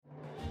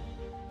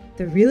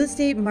The real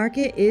estate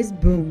market is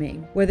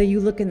booming. Whether you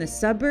look in the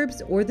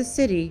suburbs or the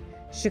city,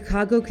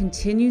 Chicago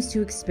continues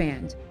to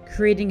expand,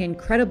 creating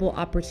incredible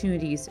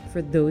opportunities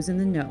for those in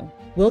the know.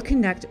 We'll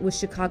connect with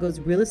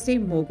Chicago's real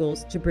estate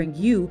moguls to bring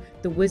you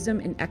the wisdom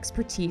and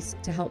expertise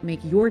to help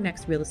make your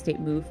next real estate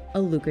move a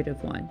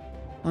lucrative one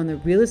on the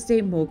Real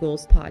Estate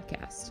Moguls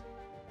Podcast.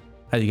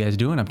 How you guys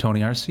doing? I'm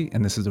Tony Arce,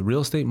 and this is the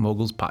Real Estate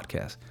Moguls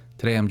Podcast.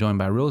 Today I'm joined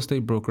by real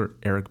estate broker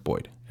Erik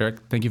Boyd. Erik,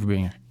 thank you for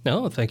being here.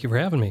 No, thank you for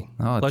having me.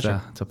 Oh,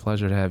 Pleasure. It's a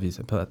pleasure to have you.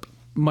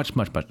 Much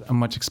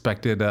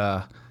expected.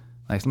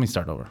 Let me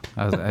start over.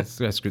 I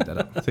screwed that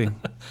up. See,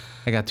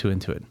 I got too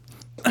into it.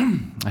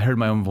 I heard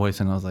my own voice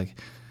and I was like,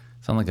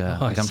 sound like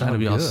I'm trying to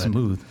be all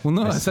smooth. Well,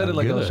 no, I said it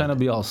like I was trying to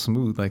be all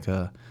smooth, like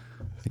a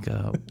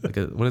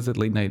what is it?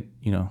 Late night,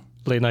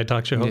 Late night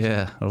talk show.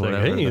 Yeah, or it's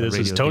whatever. Like, hey, this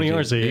is Tony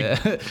Arce. Yeah.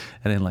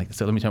 And then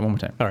so let me try one more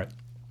time. All right.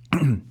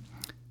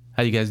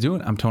 How you guys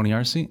doing? I'm Tony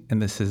Arce,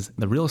 and this is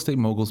the Real Estate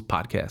Moguls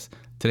Podcast.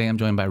 Today I'm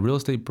joined by real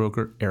estate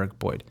broker Erik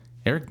Boyd.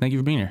 Erik, thank you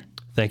for being here.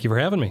 Thank you for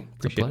having me.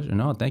 It's a pleasure.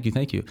 No, thank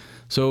you.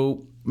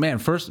 So, man,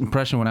 first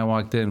impression when I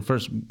walked in,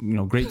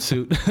 great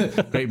suit,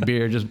 great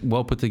beard, just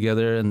well put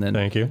together. And then,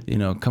 thank you.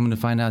 Coming to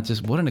find out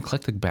just what an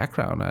eclectic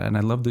background. And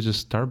I'd love to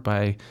just start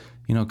by,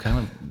 kind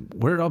of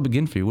where it all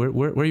began for you.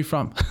 Where are you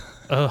from?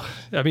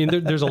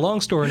 There's a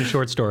long story and a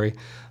short story.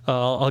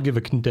 I'll give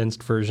a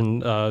condensed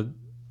version.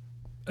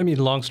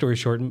 Long story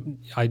short,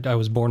 I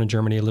was born in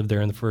Germany. I lived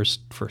there in the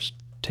first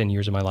 10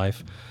 years of my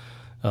life.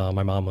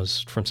 My mom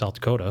was from South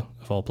Dakota,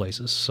 of all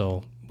places.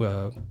 So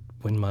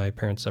when my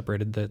parents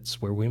separated,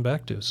 that's where we went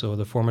back to. So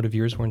the formative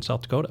years were in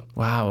South Dakota.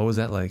 Wow, what was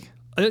that like?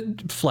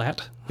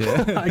 Flat.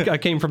 Yeah. I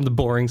came from the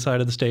boring side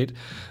of the state.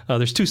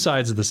 There's two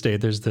sides of the state.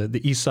 There's the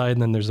east side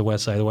and then there's the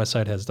west side. The west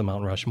side has the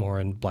Mount Rushmore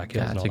and Black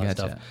Hills and all that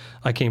stuff.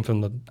 I came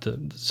from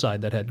the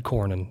side that had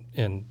corn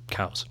and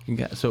cows.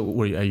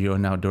 So are you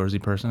an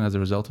outdoorsy person as a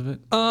result of it?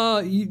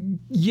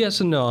 Yes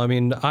and no.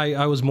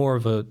 I was more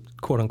of a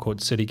quote unquote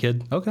city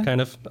kid. Okay.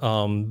 Kind of.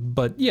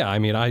 But yeah,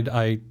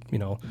 I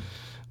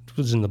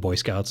was in the Boy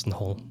Scouts and the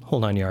whole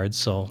 9 yards.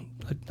 So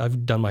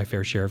I've done my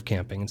fair share of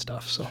camping and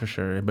stuff. So for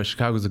sure, but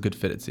Chicago's a good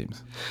fit, it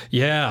seems.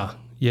 Yeah,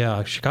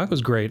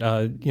 Chicago's great.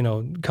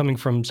 Coming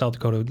from South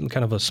Dakota,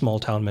 kind of a small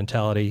town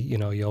mentality.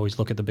 You always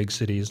look at the big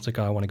cities. It's like,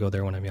 I want to go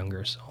there when I'm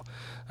younger. So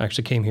I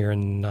actually came here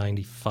in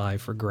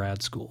 '95 for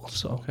grad school.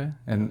 So okay,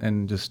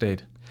 and just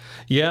stayed.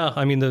 Yeah,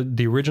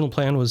 the original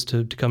plan was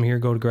to come here,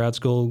 go to grad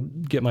school,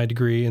 get my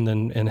degree,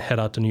 and head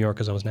out to New York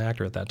because I was an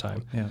actor at that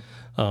time. Yeah.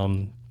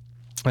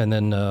 And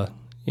then.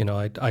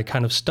 I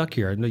kind of stuck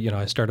here.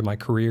 I started my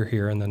career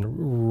here, and then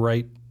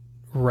right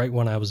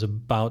when I was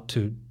about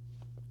to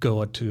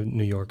go to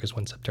New York is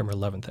when September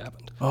 11th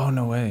happened. Oh,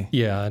 no way.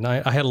 Yeah, and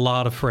I had a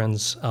lot of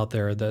friends out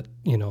there that,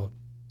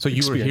 So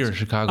you were here in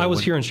Chicago? I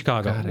was here in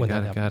Chicago when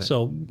that happened.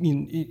 So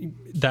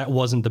that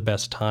wasn't the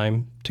best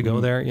time to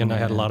go there. I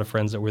had a lot of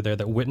friends that were there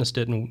that witnessed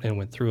it and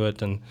went through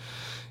it. And,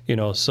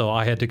 so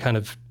I had to kind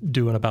of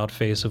do an about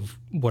face of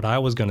what I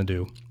was going to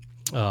do.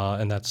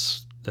 And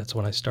that's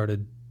when I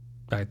started.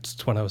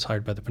 That's when I was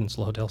hired by the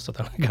Peninsula Hotel, so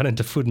then I got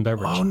into food and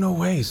beverage. Oh, no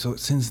way. So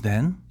since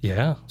then?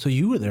 Yeah. So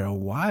you were there a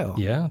while.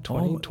 Yeah,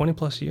 20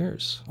 plus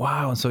years.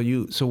 Wow. And so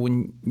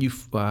when you,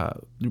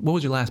 what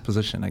was your last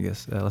position, I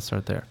guess? Let's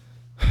start there.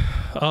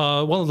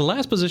 Well, the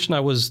last position, I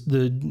was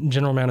the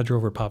general manager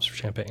over at Pops for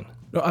Champagne.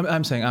 No,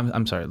 I'm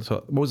sorry.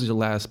 So what was your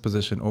last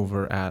position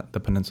over at the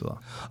Peninsula?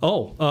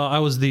 Oh, I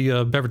was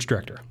the beverage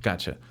director.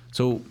 Gotcha.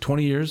 So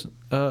 20 years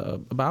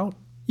about?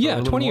 Yeah,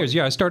 20 years.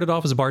 Yeah, I started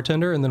off as a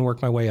bartender and then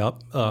worked my way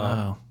up.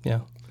 Wow.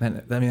 Yeah.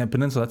 And at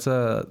Peninsula, that's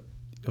a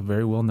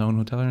very well-known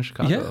hotel here in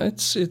Chicago. Yeah,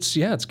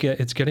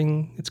 it's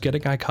getting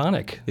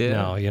iconic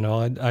now.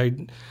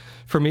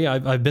 For me,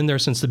 I've been there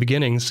since the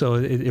beginning, so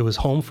it was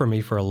home for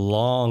me for a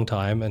long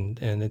time, and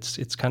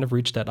it's kind of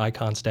reached that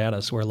icon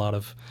status where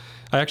I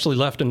actually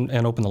left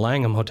and opened the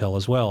Langham Hotel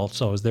as well,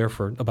 so I was there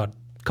for about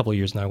a couple of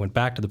years, and then I went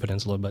back to the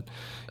Peninsula. But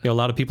a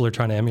lot of people are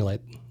trying to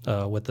emulate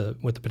what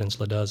the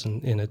Peninsula does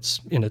in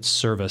its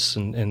service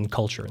and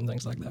culture and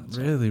things like that.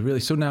 So. Really.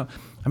 So now,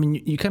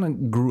 you kind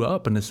of grew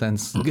up in a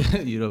sense,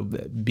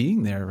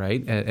 being there,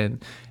 right?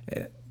 And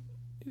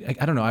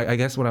I don't know. I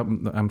guess what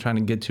I'm trying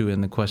to get to,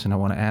 and the question I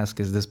want to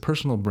ask is this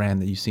personal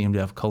brand that you seem to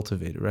have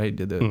cultivated, right?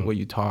 The way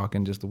you talk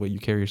and just the way you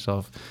carry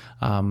yourself.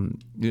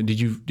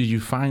 Did you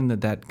find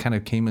that kind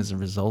of came as a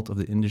result of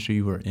the industry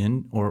you were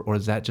in, or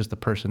is that just the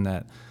person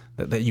that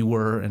you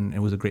were and it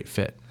was a great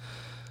fit?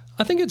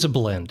 I think it's a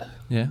blend.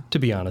 Yeah. To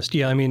be honest,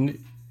 yeah.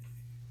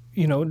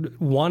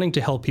 Wanting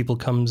to help people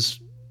comes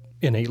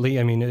innately.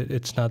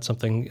 It's not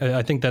something.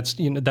 I think that's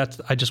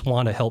I just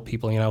want to help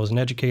people. I was an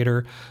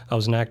educator. I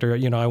was an actor.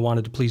 I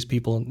wanted to please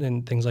people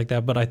and things like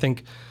that. But I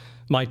think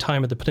my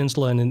time at the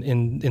Peninsula and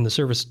in the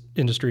service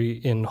industry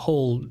in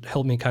whole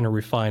helped me kind of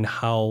refine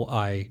how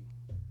I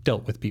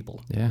dealt with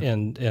people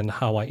and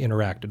how I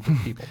interacted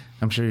with people.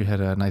 I'm sure you had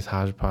a nice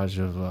hodgepodge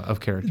of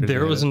characters.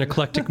 There was an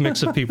eclectic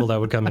mix of people that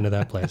would come into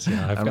that place.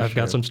 Yeah, I've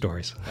got some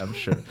stories. I'm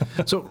sure.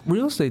 So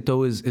real estate,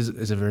 though,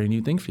 is a very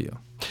new thing for you.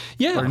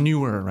 Yeah. Or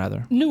newer,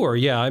 rather. Newer,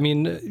 yeah. I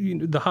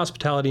mean, the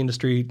hospitality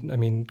industry, I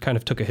mean, kind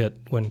of took a hit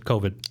when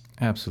COVID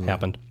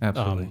happened.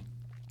 Absolutely.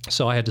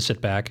 So I had to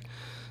sit back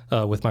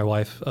with my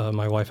wife.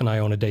 My wife and I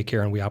own a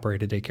daycare, and we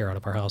operate a daycare out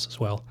of our house as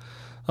well.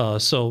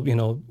 So,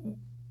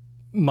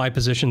 my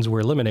positions were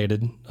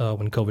eliminated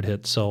when COVID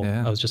hit. So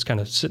I was just kind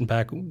of sitting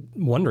back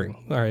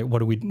wondering, all right,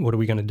 what are we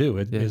going to do?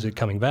 Is it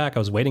coming back? I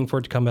was waiting for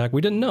it to come back.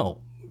 We didn't know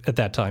at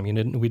that time. We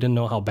didn't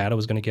know how bad it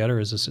was going to get, or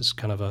is this just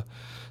kind of a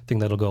thing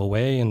that'll go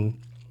away? And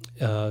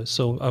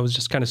so I was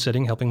just kind of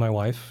sitting, helping my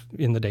wife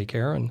in the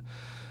daycare, and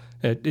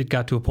it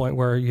got to a point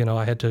where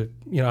I had to,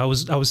 I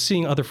was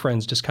seeing other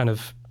friends just kind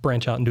of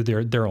branch out and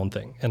do their own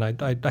thing, and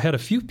I had a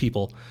few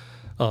people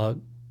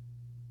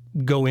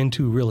go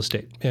into real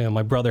estate.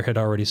 My brother had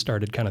already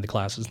started kind of the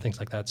classes and things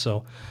like that,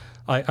 so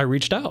I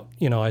reached out.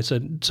 I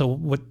said, so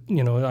what?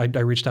 I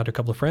reached out to a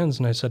couple of friends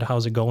and I said,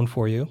 how's it going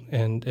for you,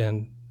 and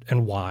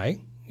why?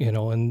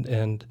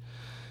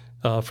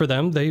 For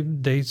them,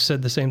 they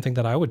said the same thing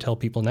that I would tell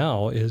people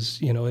now is,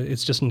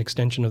 it's just an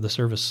extension of the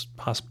service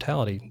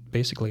hospitality.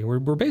 Basically,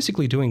 we're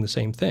basically doing the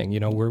same thing.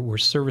 We're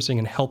servicing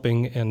and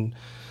helping and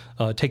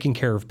taking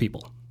care of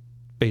people.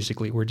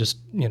 Basically, we're just,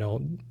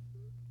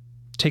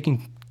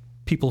 taking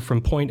people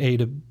from point A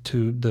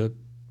to the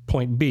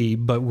point B,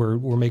 but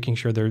we're making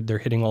sure they're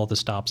hitting all the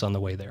stops on the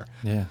way there.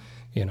 Yeah.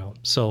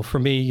 So for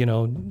me,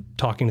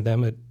 talking to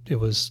them, it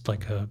was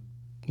like a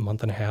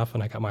month and a half,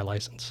 and I got my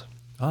license.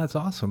 Oh, that's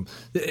awesome.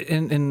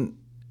 And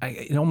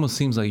it almost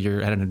seems like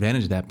you're at an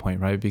advantage at that point,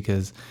 right?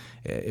 Because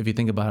if you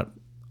think about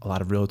a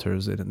lot of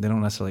realtors, they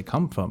don't necessarily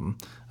come from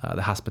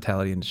the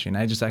hospitality industry. And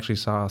I just actually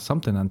saw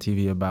something on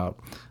TV about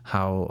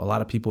how a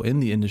lot of people in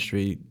the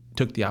industry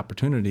took the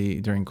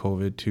opportunity during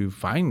COVID to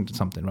find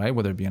something, right?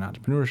 Whether it be an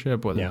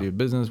entrepreneurship, whether it be a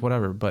business,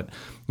 whatever. But,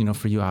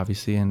 for you,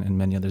 obviously, and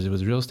many others, it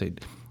was real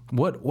estate.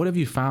 What have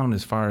you found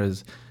as far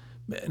as,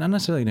 not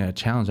necessarily a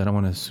challenge, I don't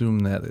want to assume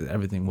that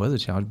everything was a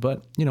challenge,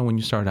 but, when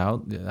you start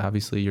out,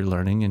 obviously you're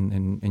learning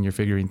and you're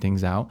figuring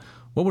things out.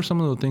 What were some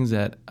of the things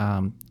that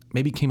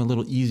maybe came a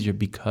little easier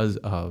because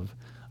of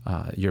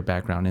your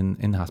background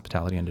in the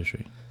hospitality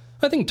industry?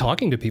 I think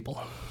talking to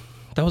people.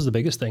 That was the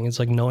biggest thing. It's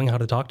like knowing how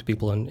to talk to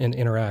people and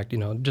interact,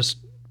 just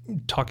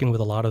talking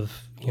with a lot of,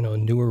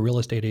 newer real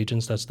estate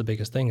agents. That's the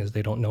biggest thing, is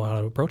they don't know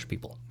how to approach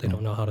people. They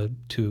don't know how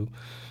to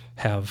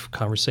have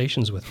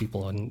conversations with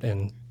people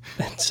and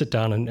sit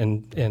down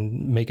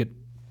and make it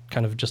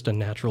kind of just a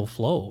natural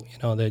flow.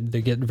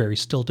 They get very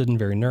stilted and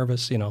very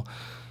nervous.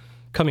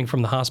 Coming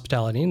from the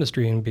hospitality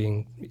industry and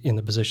being in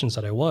the positions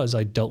that I was,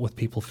 I dealt with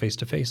people face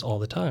to face all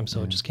the time.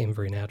 So it just came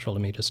very natural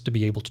to me just to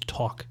be able to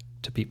talk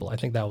to people. I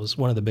think that was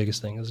one of the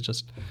biggest things, is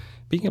just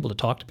being able to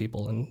talk to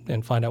people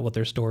and find out what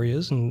their story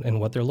is and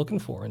what they're looking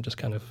for, and just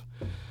kind of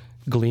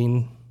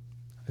glean.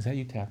 Is that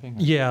you tapping?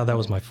 Yeah, that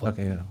was my foot.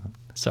 Okay. Yeah.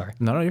 Sorry.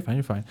 No, you're fine.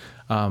 You're fine.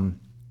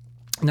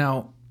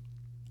 Now,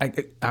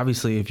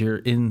 obviously, if you're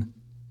in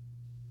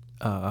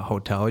a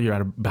hotel,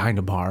 you're behind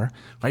a bar,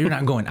 right? You're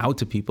not going out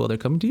to people; they're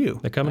coming to you.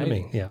 They're coming to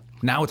me. Yeah.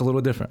 Now it's a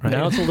little different, right?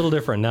 Now it's a little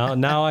different.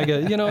 Now I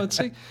get,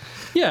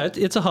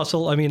 it's a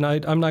hustle. I mean,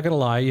 I'm not going to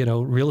lie.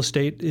 Real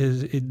estate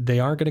they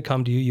aren't going to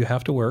come to you. You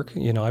have to work.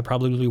 I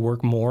probably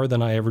work more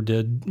than I ever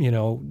did.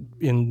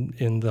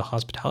 In the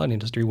hospitality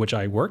industry, which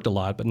I worked a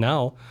lot, but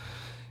now,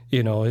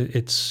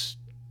 it's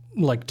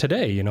like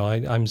today,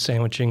 I'm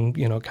sandwiching,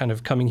 kind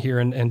of coming here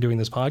and doing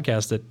this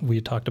podcast that we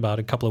talked about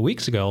a couple of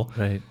weeks ago.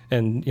 Right.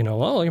 And,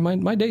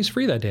 my day's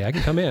free that day. I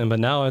can come in.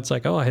 But now it's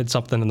like, I had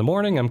something in the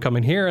morning. I'm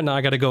coming here, and now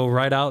I got to go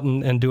right out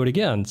and do it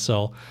again.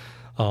 So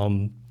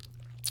you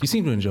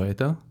seem to enjoy it,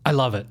 though. I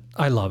love it.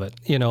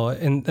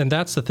 And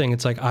that's the thing.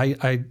 It's like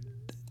I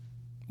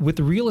with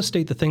real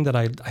estate, the thing that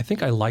I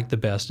think I like the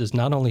best is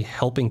not only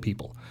helping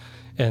people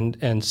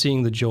and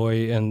seeing the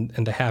joy and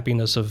the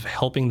happiness of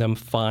helping them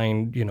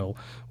find,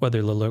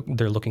 whether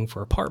they're looking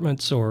for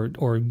apartments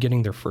or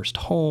getting their first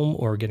home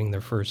or getting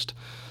their first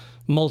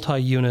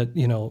multi-unit,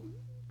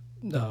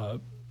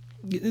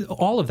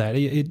 all of that.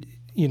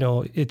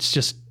 It's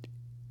just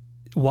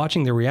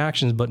watching their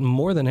reactions. But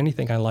more than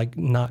anything, I like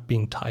not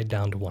being tied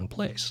down to one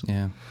place.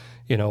 Yeah.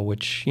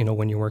 Which,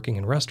 when you're working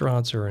in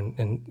restaurants or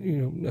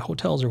in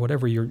hotels or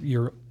whatever,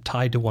 you're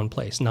tied to one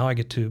place. Now I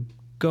get to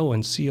go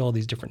and see all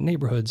these different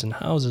neighborhoods and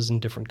houses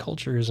and different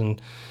cultures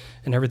and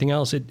everything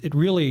else. It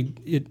really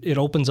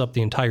opens up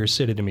the entire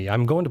city to me.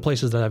 I'm going to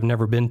places that I've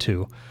never been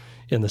to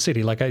in the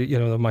city. Like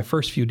my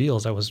first few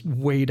deals, I was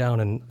way down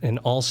in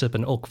Alsip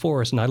and Oak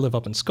Forest, and I live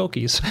up in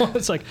Skokie. So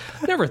it's like,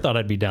 I never thought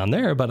I'd be down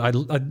there, but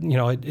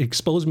it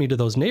exposed me to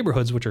those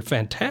neighborhoods, which are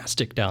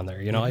fantastic down there.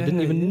 I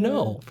didn't even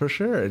know. For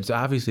sure. It's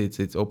obviously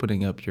it's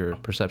opening up your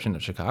perception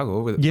of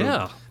Chicago.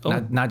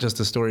 Not just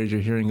the stories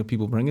you're hearing of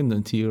people bringing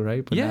them to you,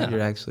 right? But now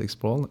you're actually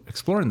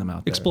exploring them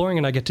out there. Exploring,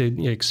 and I get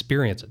to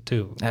experience it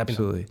too.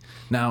 Absolutely.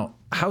 Now,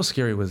 how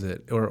scary was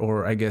it?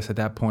 Or I guess at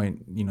that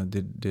point,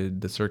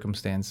 did the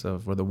circumstance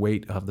or the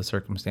weight of the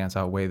circumstance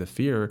outweigh the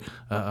fear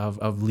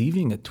of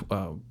leaving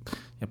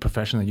a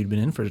profession that you'd been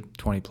in for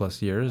 20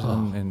 plus years?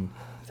 And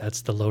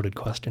That's the loaded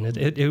question.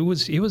 It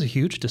was a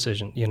huge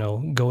decision,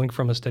 going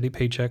from a steady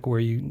paycheck where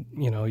you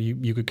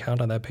could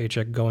count on that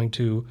paycheck, going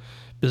to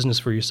business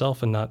for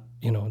yourself and not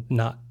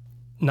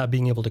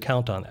being able to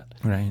count on that.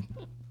 Right.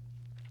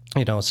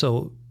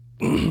 So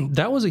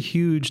that was a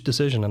huge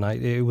decision, and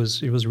it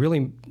was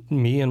really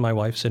me and my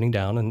wife sitting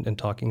down and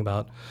talking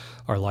about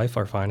our life,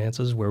 our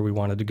finances, where we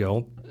wanted to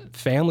go.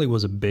 Family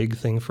was a big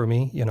thing for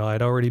me.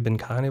 I'd already been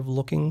kind of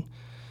looking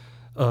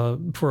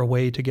for a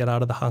way to get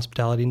out of the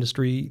hospitality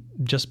industry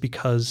just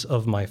because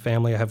of my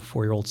family. I have a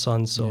 4-year-old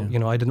son, so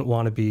I didn't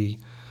want to be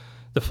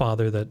the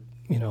father that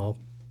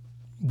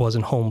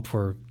wasn't home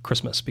for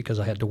Christmas because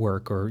I had to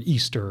work, or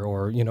Easter,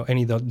 or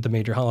any of the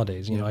major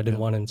holidays. I didn't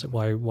want him to say,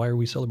 why are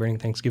we celebrating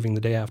Thanksgiving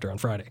the day after on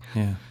Friday?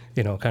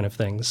 Kind of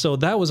thing. So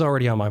that was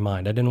already on my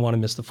mind. I didn't want to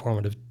miss the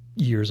formative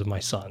years of my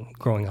son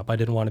growing up. I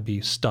didn't want to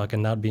be stuck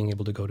and not being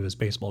able to go to his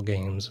baseball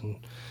games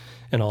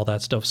and all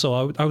that stuff.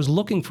 So I was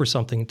looking for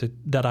something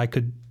that I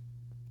could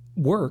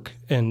work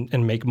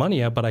and make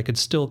money at, but I could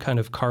still kind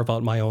of carve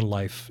out my own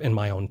life in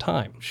my own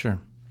time. Sure.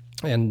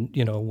 And,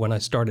 when I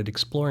started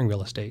exploring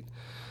real estate,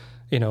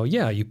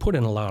 you put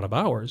in a lot of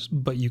hours,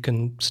 but you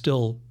can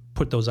still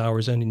put those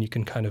hours in and you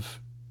can kind of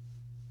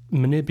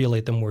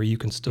manipulate them where you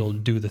can still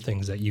do the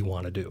things that you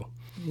want to do.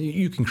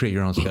 You can create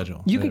your own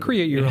schedule. You can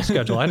create your own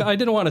schedule. I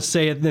didn't want to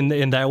say it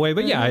in that way,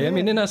 but I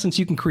mean, in essence,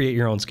 you can create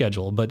your own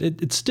schedule, but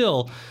it's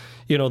still,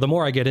 the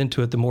more I get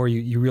into it, the more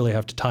you really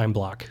have to time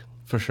block.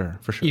 For sure.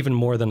 Even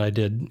more than I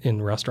did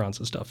in restaurants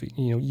and stuff.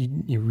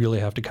 You really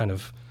have to kind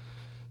of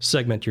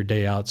segment your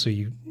day out so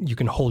you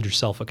can hold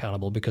yourself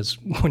accountable, because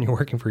when you're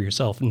working for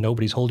yourself,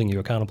 nobody's holding you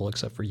accountable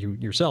except for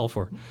yourself,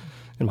 or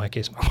in my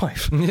case, my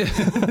wife. Well,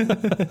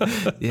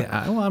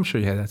 I'm sure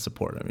you had that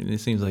support. I mean, it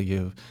seems like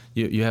you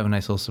have a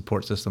nice little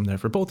support system there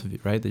for both of you,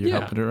 right? That you're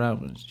helping her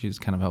out. She's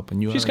kind of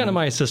helping you out. She's kind of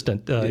my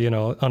assistant,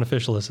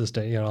 unofficial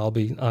assistant. I'll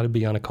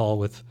be on a call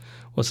with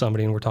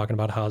somebody and we're talking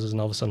about houses, and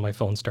all of a sudden my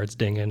phone starts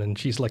dinging and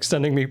she's like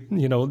sending me,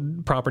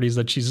 properties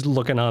that she's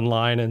looking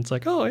online, and it's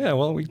like, oh yeah,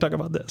 well, we can talk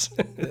about this.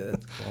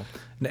 That's cool.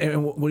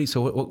 And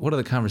what are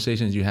the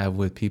conversations you have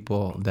with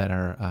people that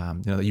are,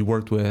 that you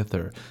worked with,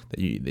 or that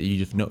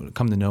you just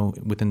come to know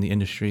within the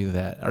industry,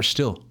 that are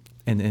still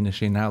in the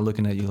industry now,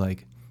 looking at you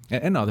like,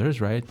 and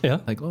others, right? Yeah.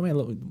 Like, oh man,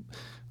 look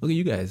at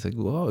you guys. Like,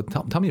 whoa,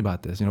 tell me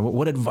about this.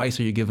 What advice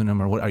are you giving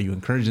them, or what are you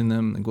encouraging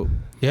them? Like,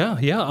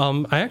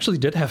 I actually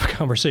did have a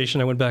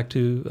conversation. I went back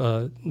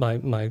to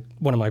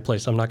one of my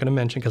places. I'm not going to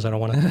mention because I don't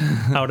want to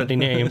out any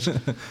names.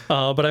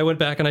 But I went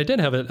back and I did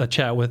have a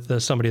chat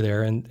with somebody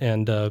there, and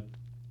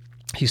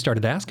he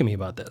started asking me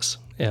about this,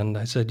 and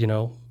I said,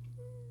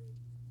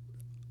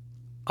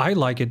 I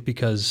like it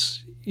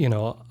because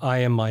I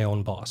am my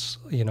own boss.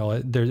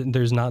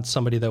 There's not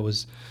somebody that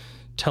was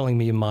telling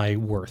me my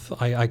worth.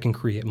 I can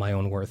create my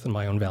own worth and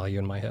my own value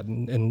in my head,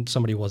 and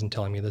somebody wasn't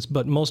telling me this.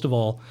 But most of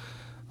all,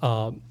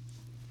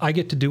 I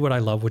get to do what I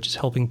love, which is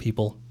helping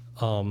people,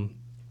 and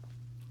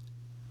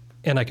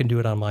I can do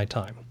it on my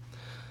time.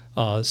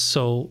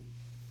 So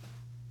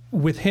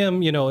with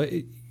him,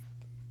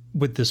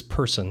 with this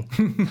person,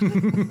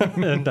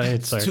 and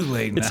it's too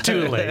late. It's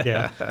too late.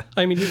 Yeah.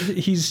 I mean,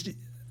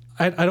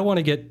 I don't want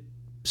to get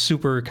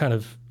super kind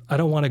of, I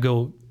don't want to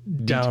go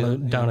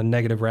down a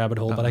negative rabbit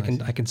hole, but I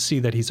can see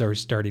that he's already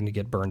starting to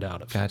get burned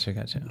out of. Gotcha.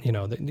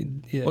 Well,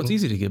 it's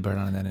easy to get burned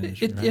out in that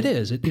industry. It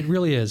is. It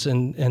really is.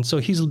 And so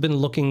he's been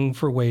looking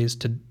for ways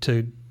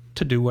to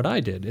do what I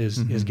did,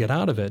 is get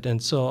out of it.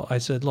 And so I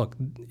said, look,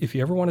 if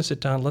you ever want to sit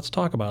down, let's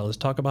talk about it. Let's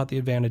talk about the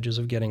advantages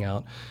of getting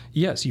out.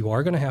 Yes, you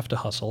are going to have to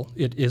hustle.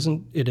 It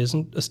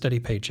isn't a steady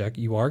paycheck.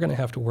 You are going to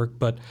have to work,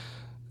 but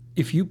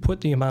if you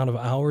put the amount of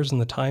hours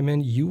and the time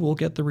in, you will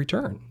get the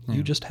return.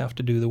 You just have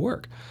to do the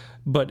work.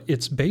 But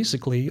it's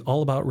basically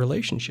all about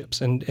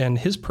relationships, and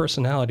his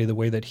personality, the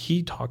way that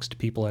he talks to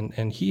people,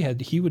 and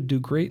he would do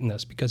great in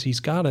this because he's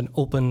got an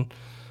open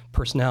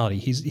personality.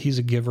 He's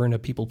a giver and a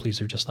people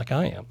pleaser, just like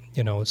I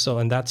am. So,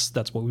 and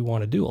that's what we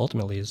want to do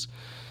ultimately is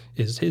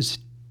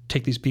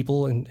take these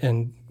people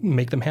and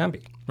make them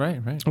happy.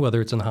 Right. Whether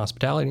it's in the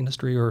hospitality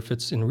industry or if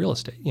it's in real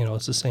estate,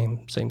 it's the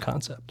same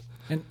concept.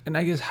 And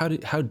I guess how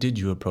did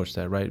you approach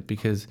that, right?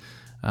 Because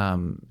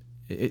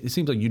it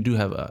seems like you do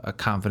have a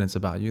confidence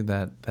about you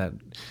that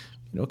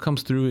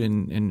comes through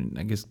and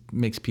I guess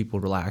makes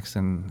people relax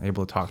and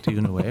able to talk to you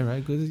in a way,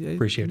 right?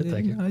 Appreciate it,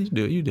 thank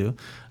you. You do.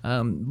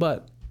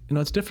 But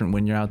it's different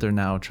when you're out there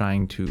now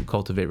trying to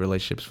cultivate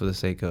relationships for the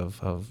sake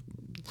of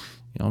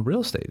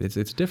real estate.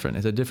 It's different.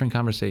 It's a different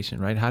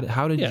conversation, right?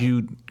 How did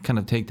you kind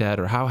of take that,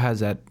 or how has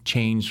that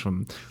changed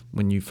from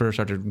when you first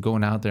started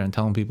going out there and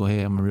telling people,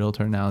 hey, I'm a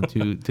realtor now,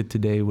 to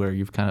today, where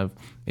you've kind of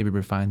maybe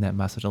refined that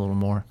message a little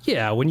more?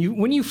 Yeah, when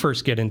you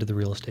first get into the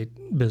real estate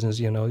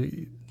business,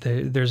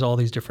 there's all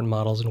these different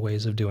models and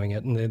ways of doing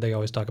it, and they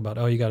always talk about,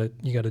 you got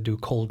to do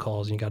cold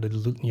calls, and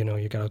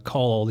you got to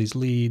call all these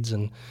leads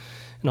and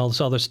all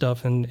this other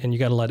stuff, and you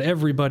got to let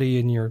everybody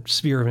in your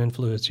sphere of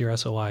influence, your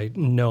SOI,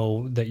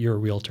 know that you're a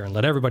realtor, and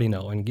let everybody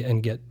know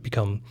and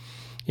become,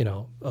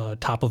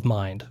 top of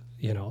mind,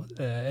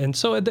 And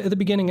so at the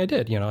beginning I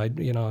did,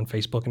 on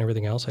Facebook and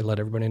everything else, I let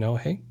everybody know,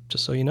 hey,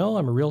 just so you know,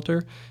 I'm a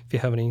realtor. If you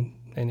have any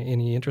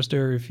interest,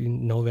 or if you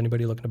know of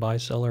anybody looking to buy,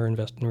 sell, or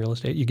invest in real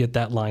estate, you get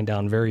that line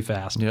down very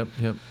fast. Yep.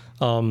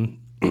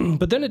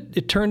 But then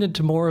it turned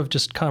into more of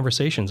just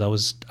conversations. I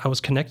was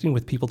connecting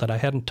with people that I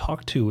hadn't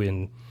talked to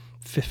in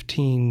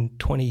 15,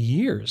 20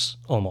 years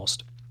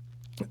almost.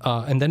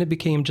 And then it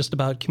became just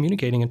about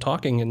communicating and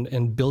talking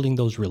and building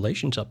those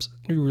relationships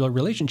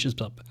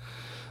up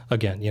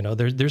again.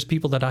 There's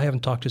people that I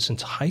haven't talked to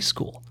since high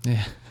school.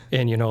 Yeah.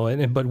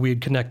 And but we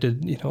had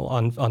connected,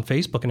 on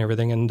Facebook and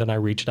everything. And then I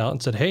reached out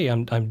and said, hey,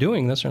 I'm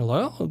doing this. And they're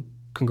like, oh,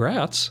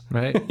 congrats.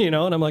 Right. And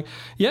I'm like,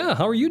 yeah,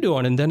 how are you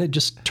doing? And then it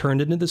just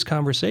turned into this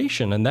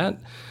conversation. And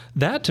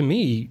that to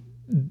me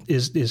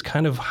is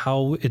kind of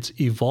how it's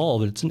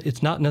evolved.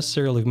 It's not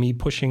necessarily me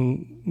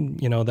pushing,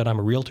 that I'm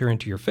a realtor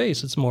into your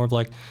face. It's more of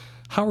like,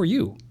 how are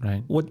you?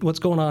 Right. What's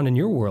going on in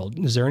your world?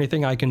 Is there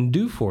anything I can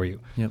do for you?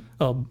 Yep.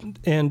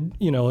 And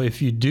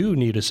if you do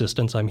need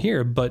assistance, I'm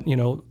here. But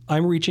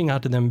I'm reaching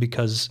out to them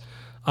because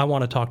I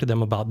want to talk to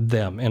them about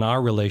them and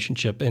our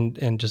relationship,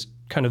 and just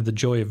kind of the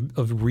joy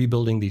of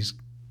rebuilding these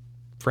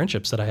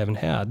friendships that I haven't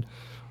had,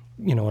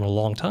 in a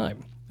long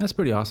time. That's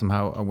pretty awesome.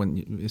 How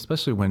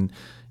especially when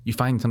you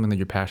find something that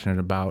you're passionate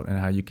about, and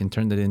how you can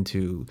turn that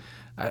into.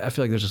 I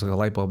feel like there's just like a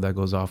light bulb that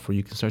goes off where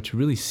you can start to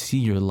really see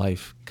your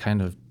life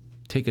kind of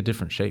take a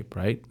different shape,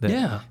 right?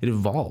 That it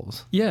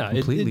evolves. Yeah,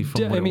 completely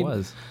from what it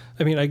was.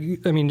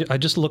 I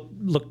just look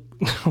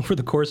over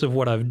the course of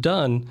what I've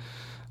done,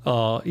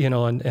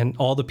 and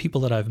all the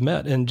people that I've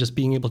met, and just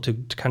being able to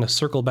kind of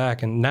circle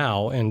back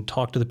and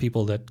talk to the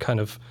people that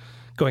kind of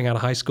going out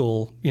of high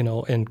school,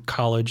 and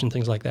college and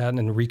things like that,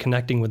 and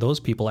reconnecting with those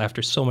people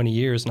after so many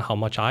years, and how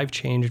much I've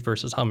changed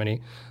versus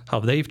how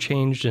they've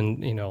changed,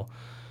 and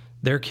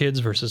their kids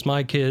versus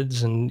my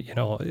kids, and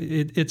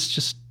it's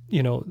just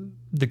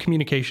the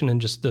communication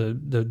and just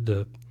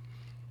the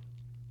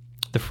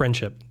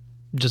friendship,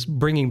 just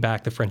bringing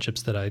back the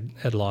friendships that I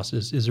had lost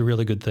is a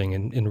really good thing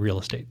in real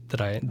estate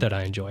that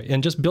I enjoy,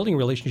 and just building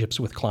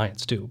relationships with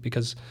clients too,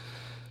 because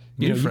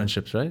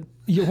friendships, right?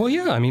 Yeah, well,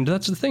 yeah.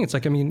 That's the thing. It's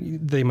like,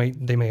 they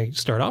may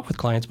start off with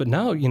clients, but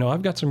now,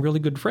 I've got some really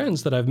good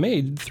friends that I've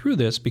made through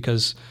this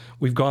because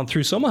we've gone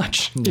through so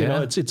much.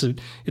 Yeah.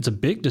 It's a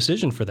big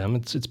decision for them.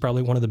 It's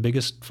probably one of the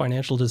biggest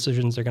financial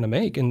decisions they're going to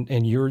make,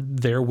 and you're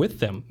there with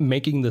them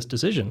making this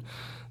decision.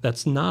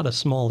 That's not a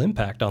small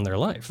impact on their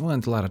life. Well,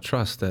 it's a lot of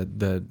trust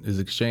that is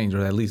exchanged,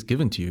 or at least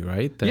given to you,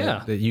 right?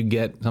 That you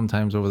get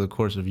sometimes over the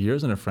course of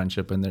years in a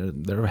friendship, and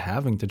they're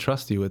having to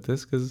trust you with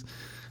this because.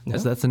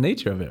 That's the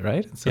nature of it,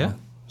 right? So. Yeah.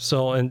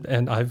 So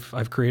and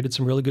I've created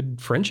some really good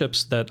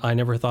friendships that I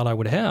never thought I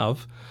would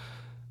have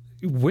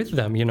with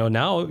them.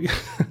 Now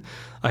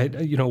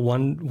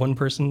one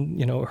person,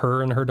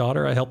 her and her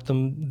daughter, I helped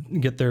them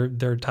get their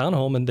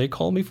townhome, and they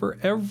call me for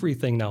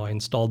everything now. I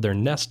installed their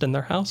Nest in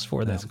their house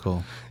for them. That's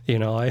cool.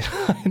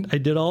 I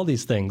did all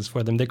these things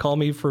for them. They call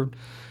me for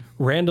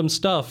random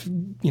stuff,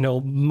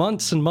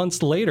 months and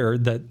months later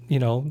that,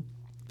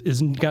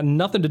 is got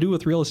nothing to do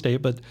with real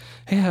estate, but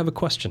hey, I have a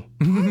question.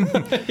 And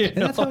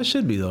that's how it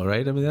should be, though,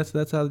 right?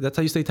 That's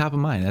how you stay top of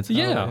mind. That's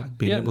how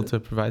being able to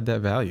provide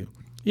that value.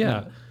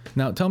 Yeah.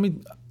 Now, tell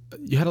me,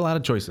 you had a lot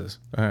of choices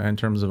in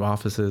terms of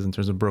offices, in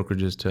terms of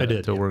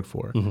brokerages to work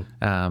for,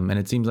 and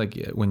it seems like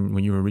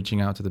when you were reaching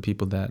out to the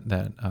people that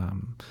that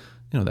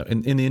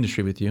in the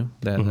industry with you,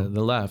 that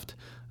the left,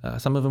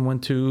 some of them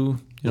went to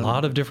a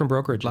lot of different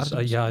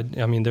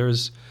brokerages.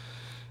 There's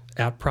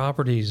At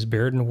Properties,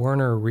 Baird and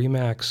Warner,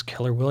 Remax,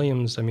 Keller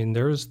Williams.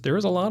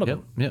 There's a lot of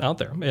them out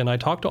there, and I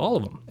talked to all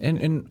of them.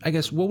 And I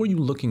guess, what were you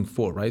looking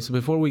for, right? So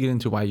before we get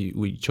into why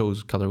we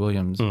chose Keller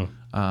Williams,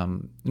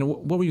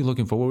 what were you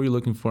looking for? What were you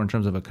looking for in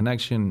terms of a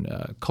connection,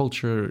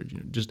 culture,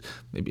 just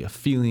maybe a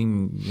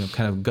feeling,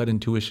 kind of gut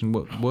intuition?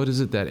 What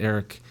is it that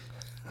Erik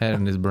had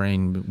in his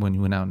brain when he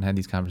went out and had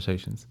these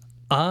conversations?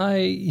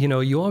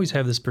 You always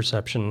have this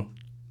perception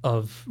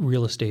of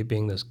real estate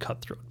being this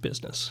cutthroat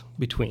business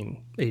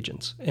between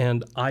agents,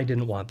 and I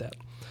didn't want that.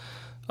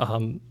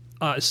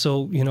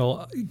 So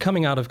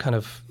coming out of kind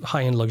of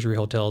high-end luxury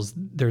hotels,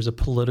 there's a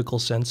political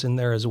sense in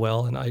there as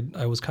well, and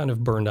I was kind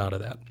of burned out of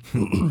that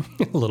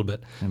a little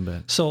bit. I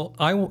bet. So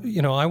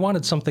I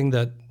wanted something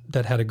that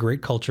had a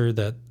great culture,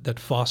 that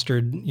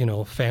fostered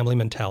family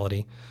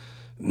mentality,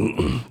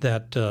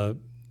 that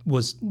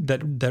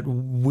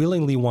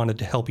willingly wanted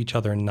to help each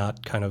other and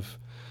not kind of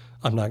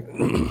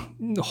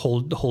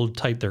hold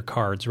tight their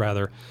cards.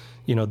 Rather,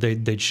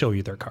 they'd show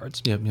you their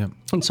cards. Yep.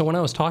 And so when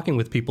I was talking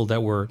with people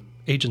that were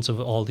agents of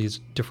all these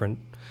different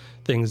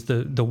things,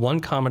 the one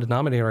common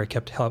denominator I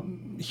kept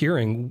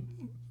hearing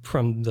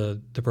from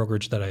the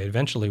brokerage that I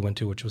eventually went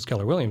to, which was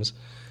Keller Williams,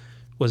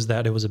 was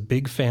that it was a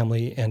big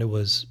family, and it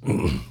was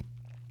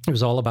it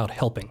was all about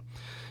helping.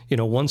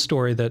 One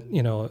story that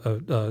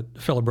a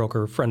fellow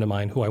broker friend of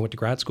mine who I went to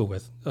grad school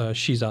with,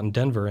 she's out in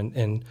Denver,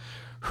 and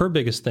her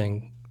biggest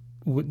thing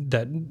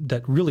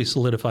that really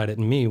solidified it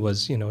in me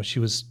was, she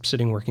was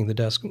sitting working the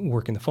desk,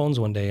 working the phones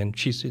one day, and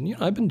she said,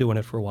 I've been doing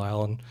it for a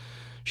while, and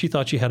she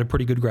thought she had a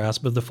pretty good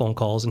grasp of the phone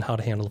calls and how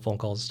to handle the phone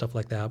calls and stuff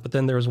like that. But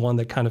then there was one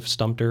that kind of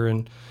stumped her,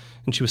 and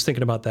she was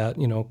thinking about that,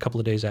 a couple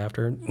of days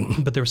after.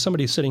 But there was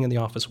somebody sitting in the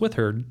office with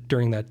her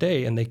during that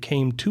day, and they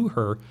came to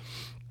her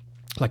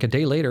like a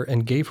day later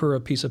and gave her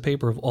a piece of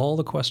paper of all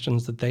the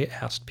questions that they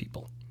asked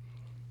people.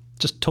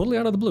 Just totally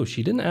out of the blue.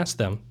 She didn't ask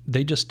them.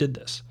 They just did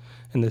this.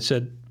 And they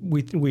said,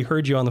 we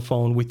heard you on the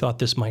phone. We thought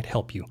this might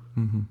help you.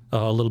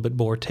 A little bit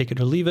more, take it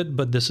or leave it,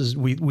 but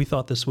we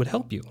thought this would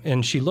help you.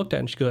 And she looked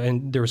at it,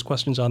 and there was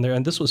questions on there.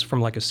 And this was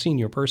from like a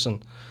senior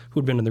person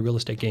who'd been in the real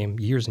estate game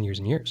years and years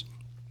and years.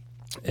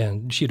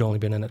 And she'd only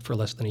been in it for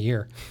less than a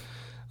year.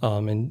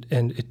 And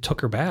it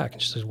took her back.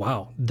 And she says,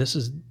 wow, this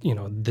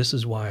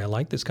is why I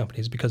like this company,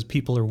 is because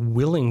people are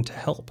willing to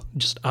help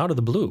just out of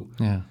the blue.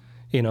 Yeah.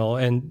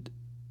 And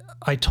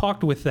I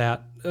talked with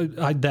that.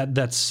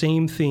 That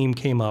same theme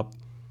came up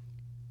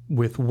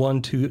with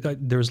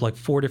there's like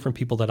 4 different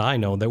people that I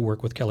know that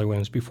work with Keller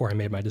Williams before I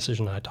made my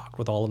decision, and I talked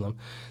with all of them.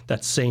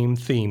 That same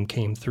theme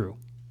came through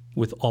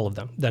with all of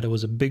them, that it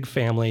was a big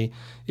family.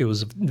 It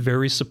was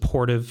very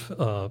supportive,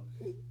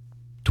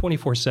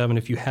 24/7.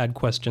 If you had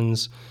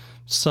questions,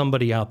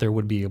 somebody out there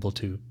would be able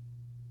to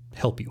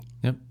help you.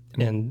 Yep.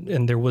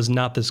 And there was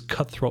not this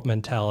cutthroat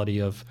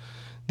mentality of,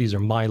 these are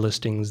my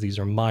listings, these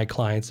are my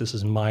clients, this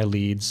is my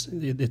leads.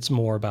 It's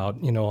more about,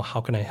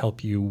 how can I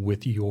help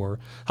you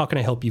how can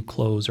I help you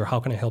close, or how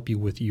can I help you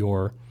with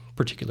your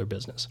particular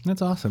business?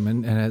 That's awesome.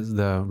 And has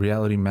the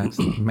reality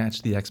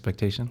matched the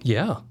expectation?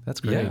 Yeah.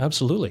 That's great. Yeah,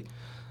 absolutely.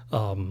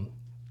 And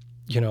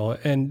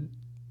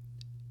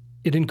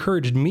it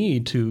encouraged me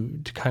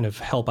to kind of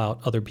help out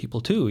other people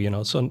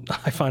too, So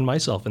I find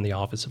myself in the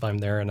office if I'm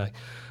there and I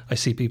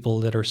see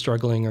people that are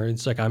struggling, or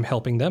it's like I'm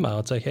helping them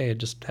out. It's like, hey, I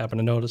just happened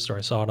to notice, or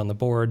I saw it on the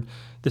board.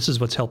 This is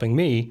what's helping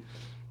me.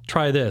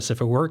 Try this.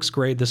 If it works,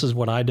 great. This is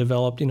what I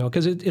developed,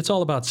 because it's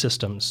all about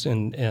systems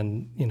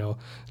and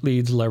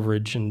leads,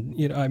 leverage, and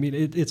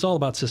it's all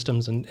about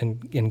systems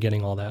and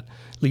getting all that.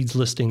 Leads,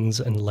 listings,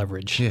 and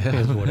leverage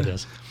is what it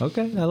is.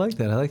 Okay, I like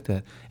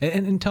that.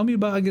 And tell me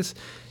about, I guess,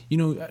 I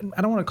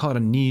don't want to call it a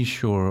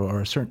niche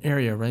or a certain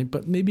area, right?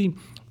 But maybe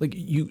like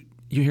you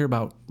hear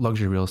about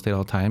luxury real estate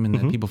all the time, and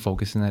that people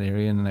focus in that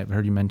area. And I've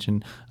heard you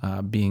mention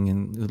being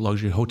in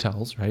luxury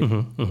hotels, right?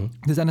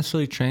 Does that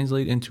necessarily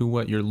translate into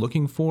what you're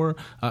looking for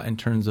in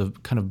terms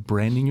of kind of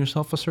branding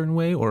yourself a certain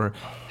way, or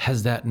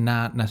has that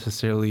not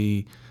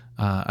necessarily?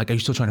 Are you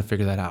still trying to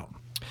figure that out?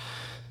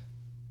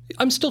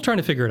 I'm still trying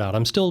to figure it out.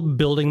 I'm still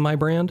building my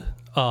brand.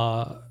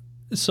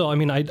 So,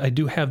 I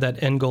do have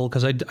that end goal,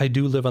 because I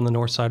do live on the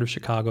north side of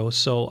Chicago.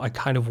 So I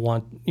kind of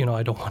want,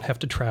 I don't want to have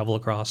to travel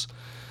across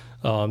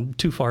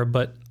too far.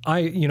 But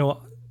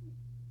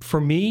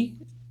for me,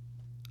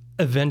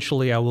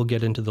 eventually I will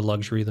get into the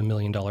luxury, the $1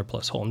 million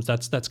plus homes.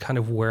 That's kind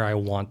of where I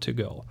want to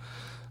go.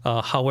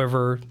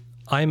 However,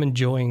 I'm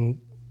enjoying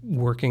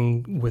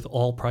working with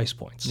all price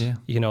points. Yeah.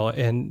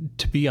 And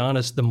to be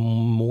honest, the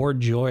more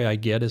joy I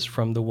get is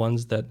from the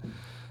ones that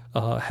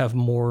have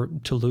more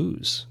to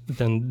lose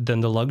than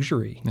the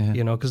luxury.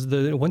 Yeah. Because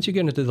once you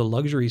get into the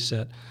luxury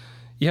set,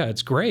 yeah,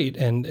 it's great,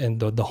 and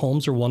the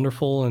homes are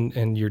wonderful,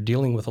 and you're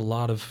dealing with a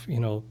lot of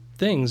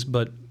things,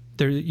 but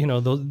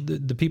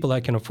the people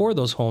that can afford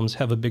those homes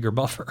have a bigger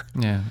buffer.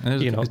 Yeah,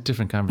 and it's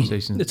different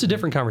conversations. It's a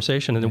different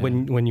conversation, and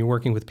when you're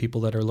working with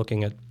people that are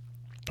looking at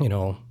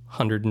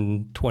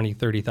 $120,000,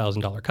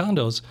 $30,000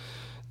 condos,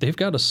 they've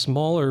got a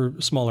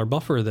smaller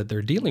buffer that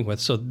they're dealing with,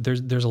 so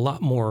there's a lot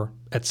more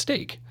at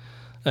stake.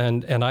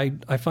 And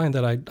I find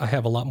that I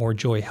have a lot more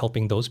joy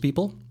helping those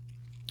people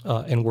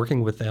and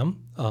working with them.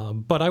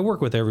 But I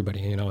work with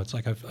everybody. It's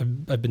like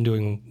I've been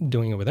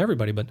doing it with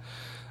everybody. But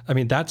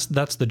that's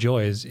the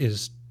joy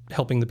is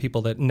helping the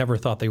people that never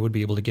thought they would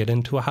be able to get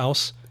into a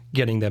house,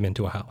 getting them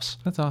into a house.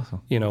 That's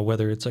awesome.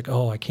 Whether it's like,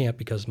 oh, I can't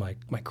because my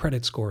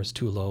credit score is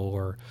too low,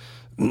 or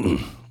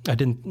I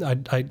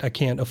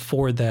can't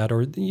afford that,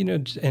 or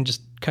and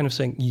just kind of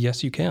saying,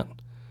 yes, you can.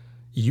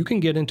 You can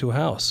get into a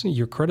house.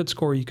 Your credit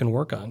score you can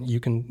work on.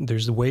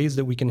 There's ways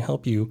that we can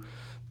help you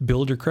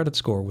build your credit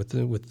score with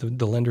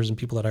the lenders and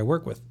people that I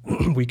work with.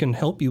 We can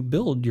help you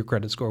build your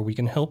credit score. We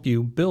can help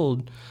you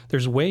build.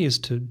 There's ways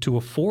to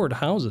afford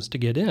houses to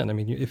get in.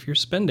 If you're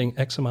spending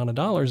X amount of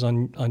dollars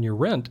on your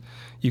rent,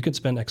 you can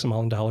spend X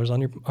amount of dollars on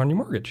your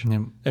mortgage.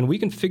 Yeah. And we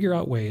can figure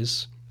out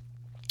ways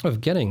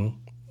of getting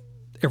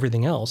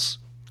everything else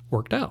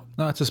worked out.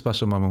 No, it's a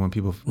special moment when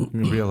people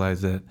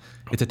realize that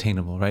it's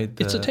attainable, right?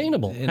 It's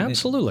attainable,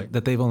 absolutely.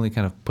 That they've only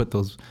kind of put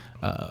those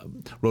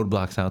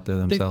roadblocks out there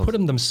themselves. They put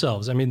them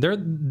themselves. They're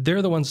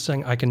the ones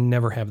saying, I can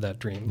never have that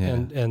dream.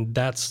 Yeah. And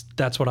that's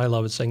what I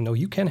love, is saying, no,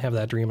 you can have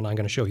that dream, and I'm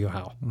going to show you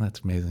how.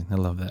 That's amazing. I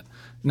love that.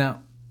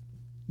 Now,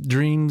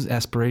 dreams,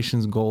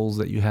 aspirations, goals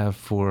that you have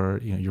for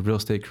your real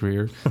estate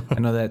career.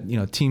 I know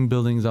that team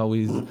building is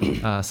always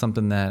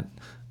something that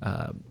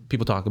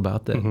people talk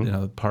about,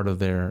 that part of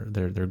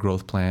their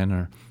growth plan,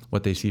 or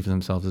what they see for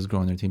themselves as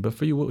growing their team. But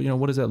for you,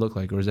 what does that look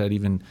like, or is that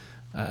even?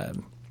 I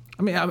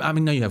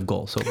know you have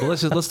goals, but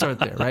let's start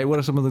there, right? What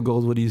are some of the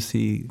goals? What do you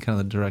see kind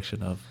of the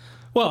direction of?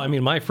 Well, I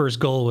mean, my first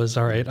goal was,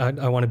 all right,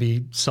 I want to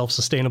be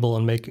self-sustainable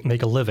and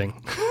make a living.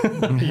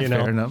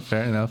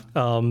 Fair enough.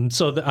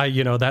 So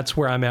that's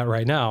where I'm at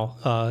right now.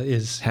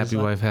 Is happy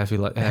wife, happy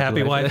life.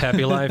 Happy wife,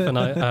 happy life, and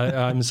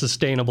I'm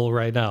sustainable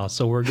right now.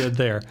 So we're good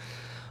there.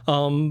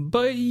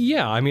 But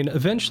yeah, I mean,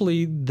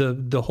 eventually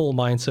the whole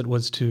mindset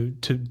was to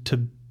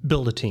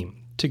build a team,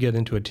 to get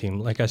into a team.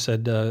 Like I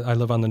said, I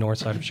live on the north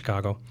side of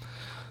Chicago.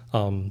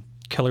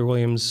 Keller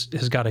Williams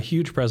has got a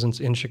huge presence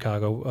in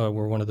Chicago.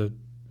 We're one of the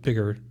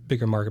bigger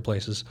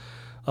marketplaces.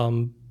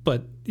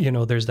 But,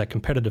 there's that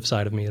competitive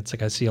side of me. It's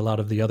like I see a lot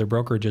of the other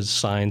brokerages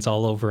signs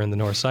all over in the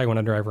north side when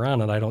I drive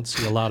around, and I don't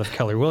see a lot of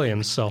Keller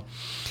Williams. So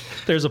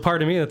there's a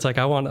part of me that's like,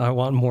 I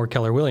want more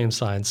Keller Williams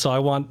signs. So I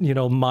want,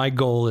 my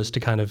goal is to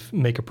kind of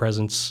make a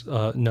presence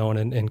known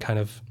and kind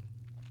of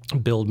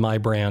build my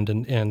brand.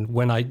 And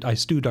when I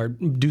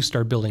do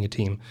start building a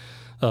team,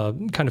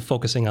 kind of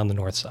focusing on the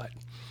north side.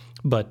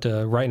 But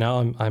right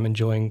now I'm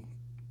enjoying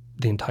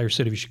the entire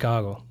city of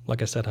Chicago.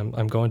 Like I said,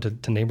 I'm going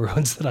to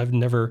neighborhoods that I've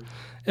never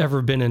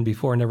ever been in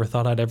before, never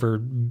thought I'd ever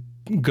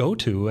go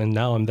to, and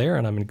now I'm there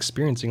and I'm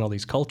experiencing all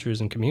these cultures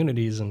and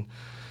communities, and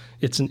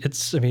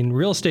it's I mean,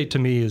 real estate to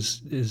me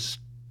is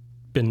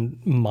been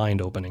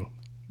mind opening.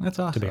 That's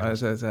awesome.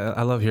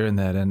 I love hearing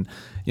that, and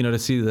to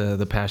see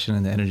the passion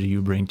and the energy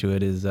you bring to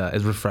it is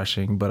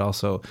refreshing, but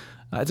also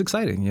it's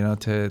exciting.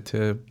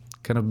 To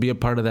kind of be a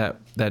part of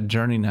that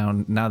journey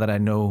now that I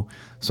know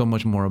so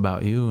much more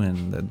about you,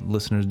 and the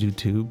listeners do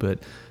too. But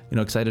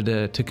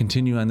excited to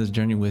continue on this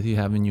journey with you,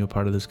 having you a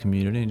part of this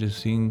community, and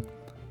just seeing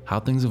how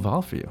things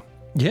evolve for you.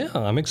 Yeah,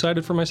 I'm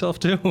excited for myself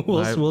too.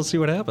 We'll see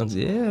what happens.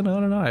 Yeah,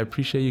 no. I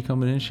appreciate you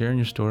coming in, sharing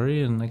your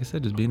story, and like I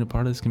said, just being a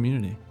part of this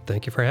community.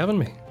 Thank you for having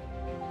me.